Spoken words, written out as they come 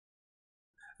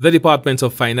The Department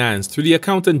of Finance, through the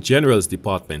Accountant General's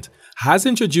Department, has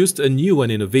introduced a new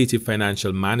and innovative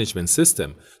financial management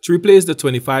system to replace the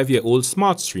 25-year-old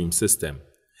Smartstream system.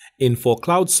 Infor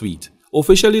Cloudsuite,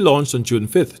 officially launched on June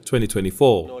 5,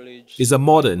 2024, is a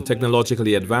modern,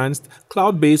 technologically advanced,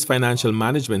 cloud-based financial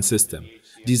management system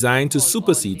designed to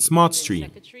supersede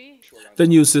Smartstream. The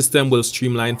new system will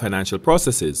streamline financial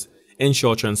processes,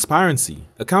 ensure transparency,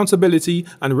 accountability,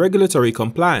 and regulatory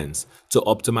compliance to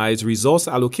optimize resource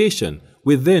allocation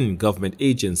within government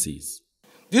agencies.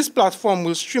 This platform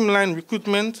will streamline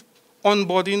recruitment,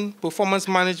 onboarding, performance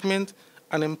management,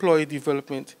 and employee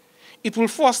development. It will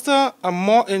foster a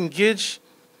more engaged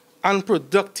and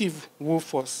productive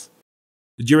workforce.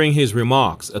 During his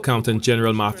remarks, Accountant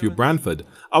General Matthew Branford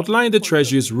outlined the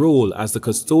Treasury's role as the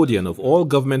custodian of all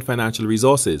government financial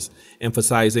resources,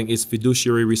 emphasizing its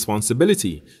fiduciary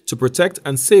responsibility to protect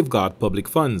and safeguard public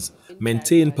funds,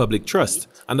 maintain public trust,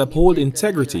 and uphold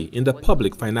integrity in the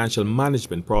public financial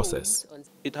management process.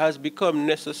 It has become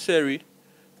necessary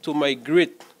to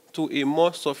migrate to a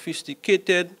more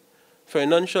sophisticated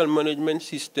financial management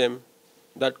system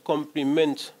that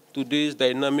complements today's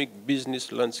dynamic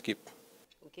business landscape.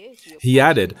 He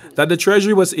added that the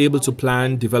Treasury was able to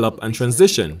plan, develop, and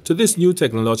transition to this new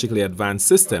technologically advanced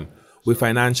system with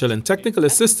financial and technical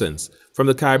assistance from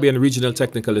the Caribbean Regional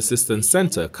Technical Assistance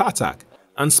Center, CARTAC,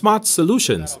 and Smart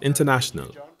Solutions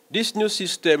International. This new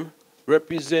system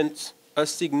represents a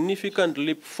significant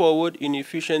leap forward in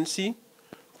efficiency,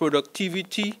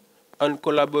 productivity, and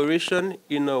collaboration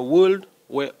in a world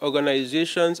where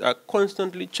organizations are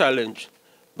constantly challenged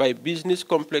by business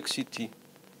complexity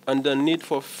and the need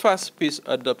for fast-paced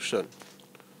adoption.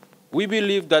 We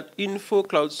believe that Infor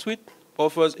Cloudsuite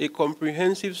offers a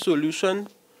comprehensive solution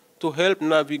to help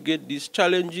navigate these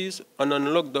challenges and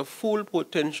unlock the full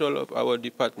potential of our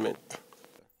department.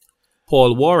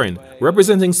 Paul Warren,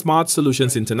 representing Smart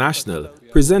Solutions International,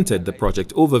 presented the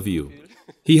project overview.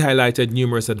 He highlighted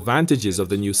numerous advantages of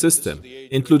the new system,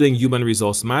 including human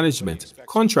resource management,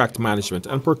 contract management,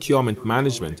 and procurement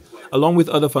management, along with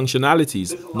other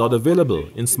functionalities not available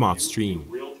in Smartstream.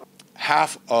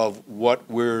 Half of what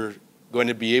we're going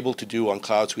to be able to do on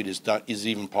Cloudsuite is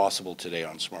even possible today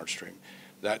on Smartstream.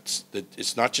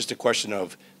 It's not just a question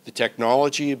of the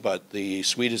technology, but the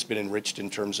suite has been enriched in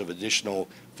terms of additional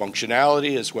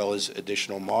functionality as well as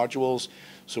additional modules.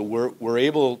 So we're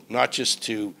able not just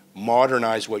to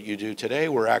modernize what you do today,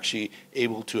 we're actually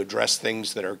able to address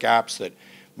things that are gaps that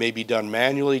may be done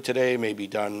manually today, may be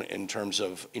done in terms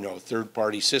of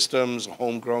third-party systems,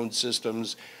 homegrown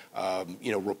systems,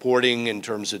 reporting in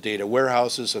terms of data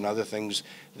warehouses and other things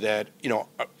that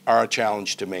are a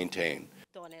challenge to maintain.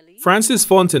 Francis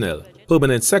Fontenelle,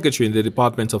 Permanent Secretary in the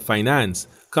Department of Finance,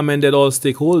 commended all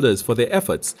stakeholders for their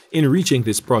efforts in reaching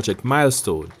this project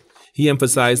milestone. He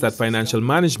emphasized that financial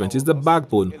management is the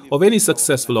backbone of any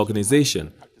successful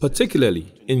organization,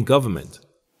 particularly in government.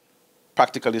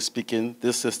 Practically speaking,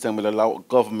 this system will allow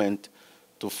government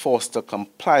to foster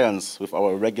compliance with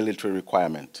our regulatory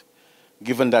requirement,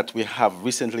 given that we have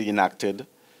recently enacted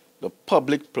the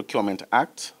Public Procurement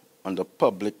Act and the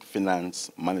Public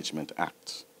Finance Management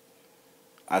Act.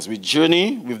 As we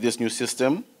journey with this new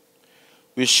system,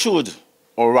 we should,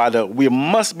 or rather, we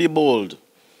must be bold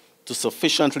to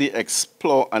sufficiently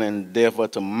explore and endeavor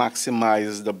to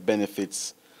maximize the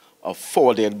benefits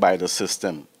afforded by the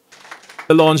system.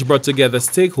 The launch brought together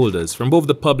stakeholders from both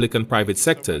the public and private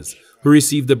sectors who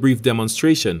received a brief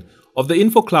demonstration of the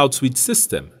Infor Cloudsuite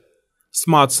system.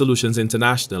 Smart Solutions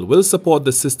International will support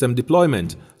the system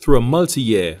deployment through a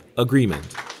multi-year agreement.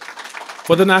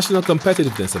 For the National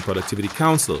Competitiveness and Productivity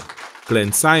Council,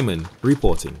 Glenn Simon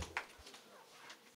reporting.